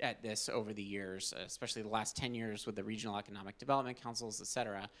at this over the years, especially the last 10 years with the regional economic development councils, et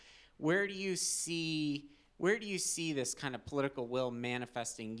cetera. Where do you see this kind of political will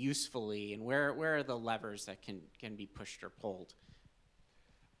manifesting usefully, and where are the levers that can be pushed or pulled?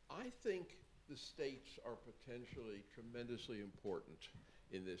 I think the states are potentially tremendously important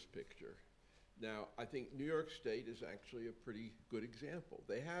in this picture. Now, I think New York State is actually a pretty good example.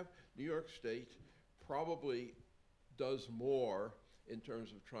 New York State probably does more in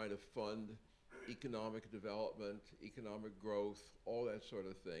terms of trying to fund economic development, economic growth, all that sort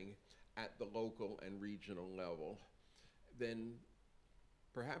of thing at the local and regional level than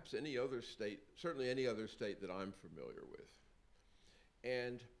perhaps any other state, certainly any other state that I'm familiar with.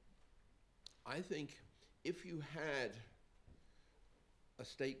 And I think if you had a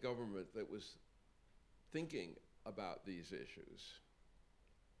state government that was thinking about these issues,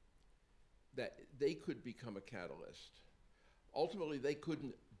 that they could become a catalyst. Ultimately, they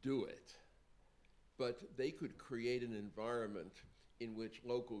couldn't do it, but they could create an environment in which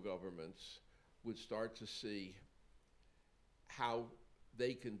local governments would start to see how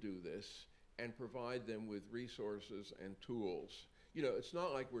they can do this and provide them with resources and tools. It's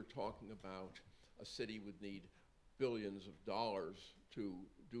not like we're talking about a city would need billions of dollars to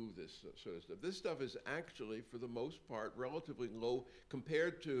do this sort of stuff. This stuff is actually, for the most part, relatively low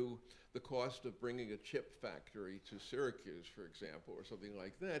compared to the cost of bringing a chip factory to Syracuse, for example, or something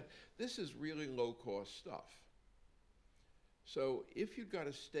like that. This is really low-cost stuff. So if you've got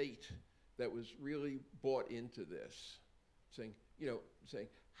a state that was really bought into this, saying,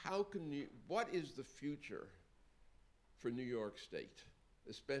 what is the future for New York State,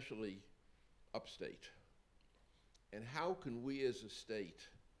 especially upstate? And how can we as a state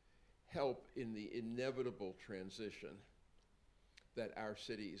help in the inevitable transition that our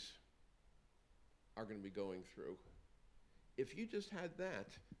cities are going to be going through? If you just had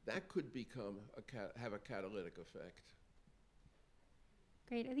that could have a catalytic effect.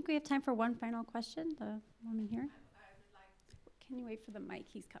 Great. I think we have time for one final question. The woman here. Can you wait for the mic?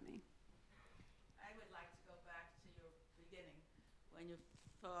 He's coming. I would like to go back to your beginning when you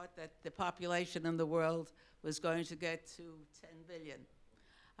thought that the population in the world was going to get to 10 billion.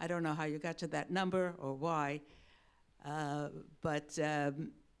 I don't know how you got to that number or why, but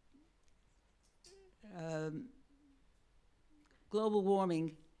global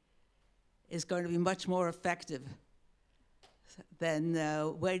warming is going to be much more effective than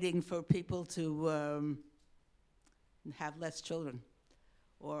waiting for people to have less children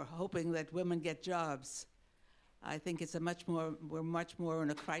or hoping that women get jobs. I think it's we're much more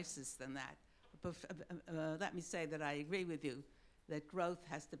in a crisis than that. But let me say that I agree with you that growth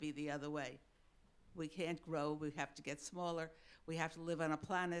has to be the other way. We can't grow, we have to get smaller. We have to live on a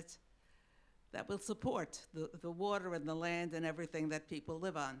planet that will support the water and the land and everything that people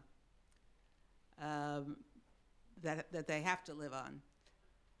live on, that they have to live on.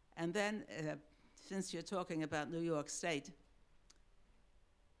 And then, since you're talking about New York State,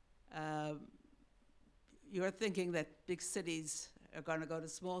 you're thinking that big cities are going to go to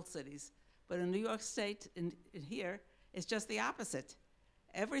small cities. But in New York State, in here, it's just the opposite.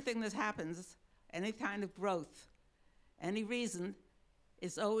 Everything that happens, any kind of growth, any reason,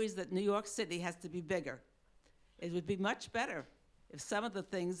 is always that New York City has to be bigger. It would be much better if some of the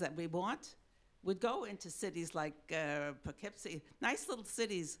things that we want would go into cities like Poughkeepsie, nice little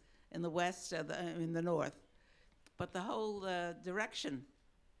cities in the west, in the north. But the whole direction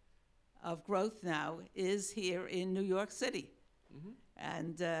of growth now is here in New York City. Mm-hmm.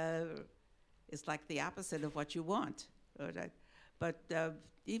 And It's like the opposite of what you want. But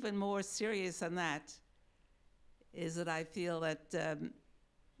even more serious than that is that I feel that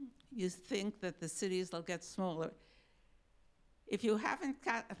you think that the cities will get smaller. If you haven't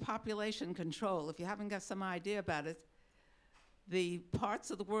got a population control, if you haven't got some idea about it, the parts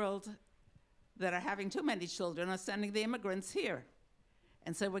of the world that are having too many children are sending the immigrants here.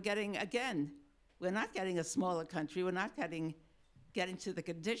 And so we're getting, again, we're not getting a smaller country, we're not getting to the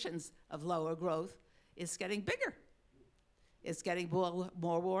conditions of lower growth. It's getting bigger. It's getting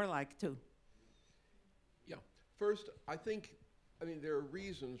more warlike too. Yeah. First, I mean, there are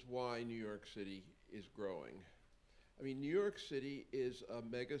reasons why New York City is growing. I mean, New York City is a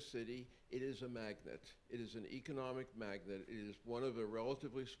mega city. It is a magnet. It is an economic magnet. It is one of a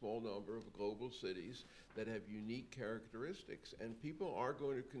relatively small number of global cities that have unique characteristics. And people are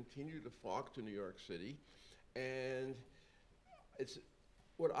going to continue to flock to New York City. And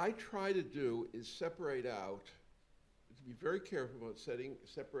what I try to do is separate out, to be very careful about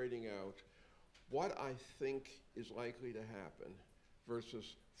separating out what I think is likely to happen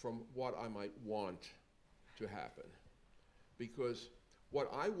versus from what I might want to happen. Because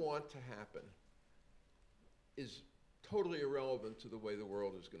what I want to happen is totally irrelevant to the way the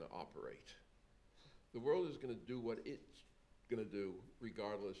world is going to operate. The world is going to do what it's going to do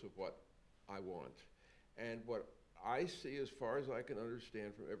regardless of what I want. And what I see, as far as I can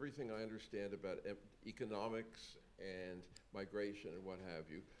understand from everything I understand about economics and migration and what have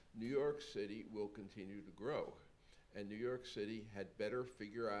you, New York City will continue to grow. And New York City had better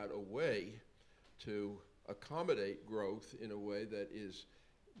figure out a way to accommodate growth in a way that is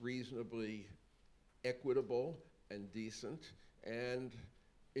reasonably equitable and decent and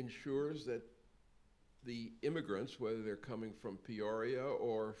ensures that the immigrants, whether they're coming from Peoria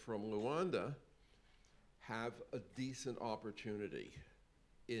or from Luanda, have a decent opportunity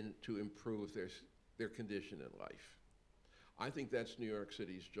to improve their condition in life. I think that's New York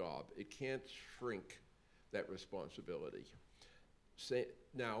City's job. It can't shrink that responsibility.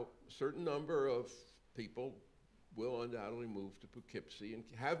 Now, a certain number of people will undoubtedly move to Poughkeepsie and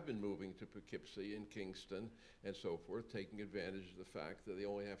have been moving to Poughkeepsie and Kingston and so forth, taking advantage of the fact that they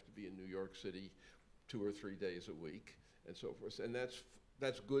only have to be in New York City 2 or 3 days a week and so forth. And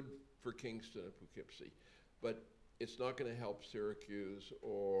that's good for Kingston and Poughkeepsie. But it's not going to help Syracuse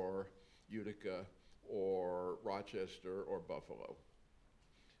or Utica or Rochester or Buffalo.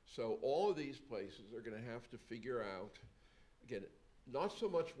 So all of these places are going to have to figure out, again, not so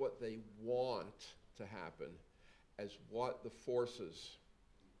much what they want to happen as what the forces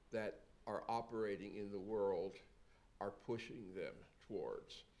that are operating in the world are pushing them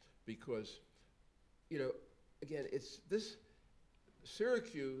towards. Because, you know, again, it's this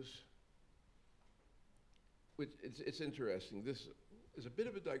Syracuse, which it's interesting. This is a bit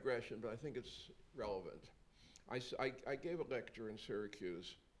of a digression, but I think it's relevant. I gave a lecture in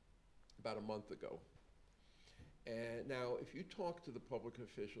Syracuse about a month ago. And now, if you talk to the public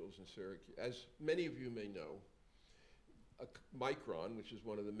officials in Syracuse, as many of you may know, Micron, which is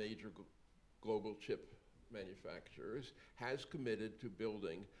one of the major global chip manufacturers, has committed to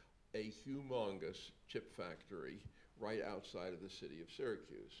building a humongous chip factory right outside of the city of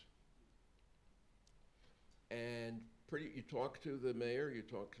Syracuse. And you talk to the mayor, you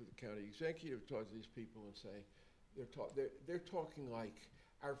talk to the county executive, talk to these people and say, they're talking like,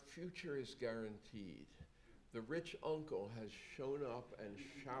 our future is guaranteed. The rich uncle has shown up and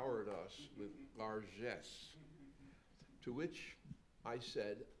showered us with largesse. To which I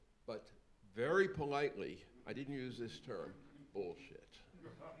said, but very politely, I didn't use this term, bullshit.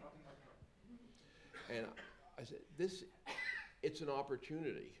 And I said, it's an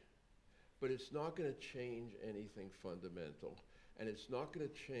opportunity, but it's not going to change anything fundamental. And it's not going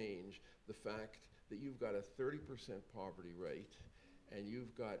to change the fact that you've got a 30% poverty rate, and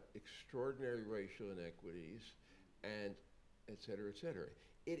you've got extraordinary racial inequities, and et cetera, et cetera.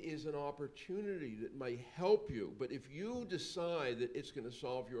 It is an opportunity that may help you, but if you decide that it's going to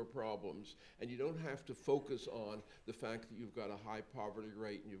solve your problems, and you don't have to focus on the fact that you've got a high poverty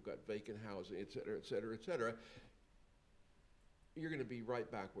rate and you've got vacant housing, et cetera, et cetera, et cetera, you're going to be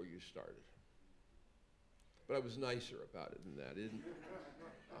right back where you started. But I was nicer about it than that, didn't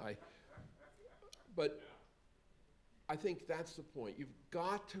I? But I think that's the point. You've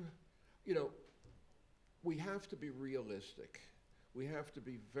got to, you know, we have to be realistic. We have to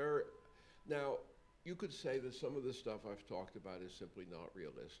be now, you could say that some of the stuff I've talked about is simply not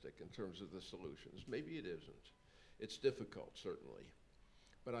realistic in terms of the solutions. Maybe it isn't. It's difficult, certainly.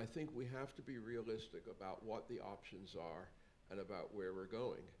 But I think we have to be realistic about what the options are and about where we're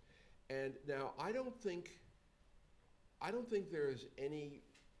going. And now, I don't think there is any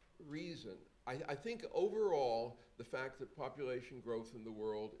reason I think overall, the fact that population growth in the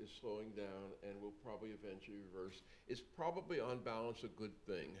world is slowing down and will probably eventually reverse is probably on balance a good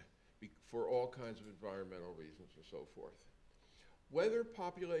thing for all kinds of environmental reasons and so forth. Whether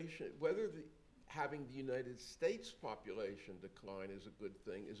having the United States population decline is a good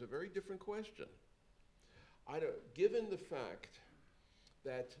thing is a very different question. Given the fact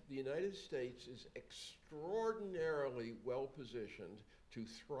that the United States is extraordinarily well positioned to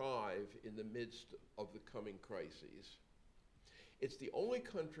thrive in the midst of the coming crises. It's the only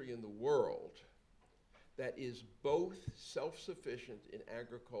country in the world that is both self-sufficient in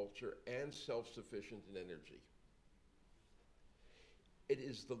agriculture and self-sufficient in energy. It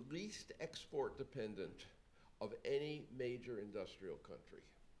is the least export dependent of any major industrial country.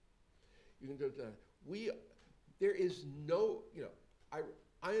 You can go down. There is no, I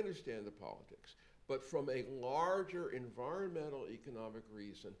understand the politics, but from a larger environmental economic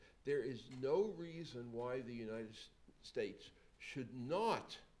reason, there is no reason why the United States should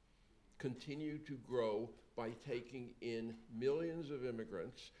not continue to grow by taking in millions of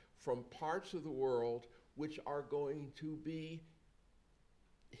immigrants from parts of the world which are going to be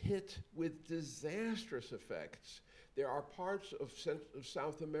hit with disastrous effects. There are parts of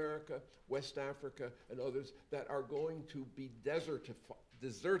South America, West Africa, and others that are going to be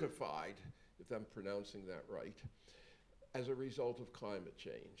desertified, if I'm pronouncing that right, as a result of climate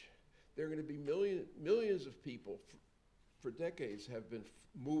change. There are going to be millions of people for decades have been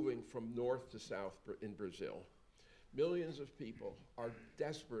moving from north to south in Brazil. Millions of people are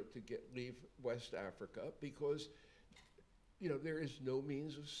desperate to leave West Africa because there is no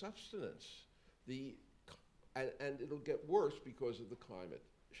means of subsistence. And it'll get worse because of the climate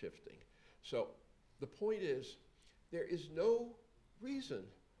shifting. So the point is, there is no reason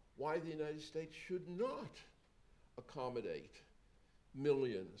why the United States should not accommodate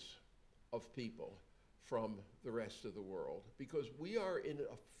millions of people from the rest of the world, because we are in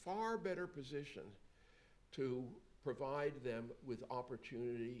a far better position to provide them with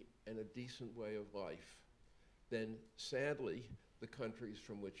opportunity and a decent way of life than, sadly, the countries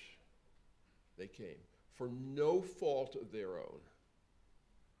from which they came, for no fault of their own.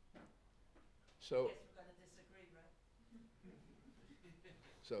 So, I guess we're going to disagree, right?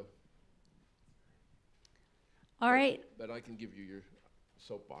 so. All right. But I can give you your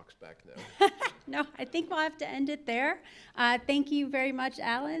soapbox back now. No, I think we'll have to end it there. Thank you very much,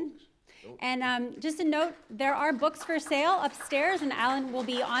 Alan. Nope. And just a note, there are books for sale upstairs, and Alan will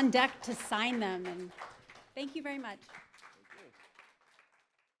be on deck to sign them. And thank you very much.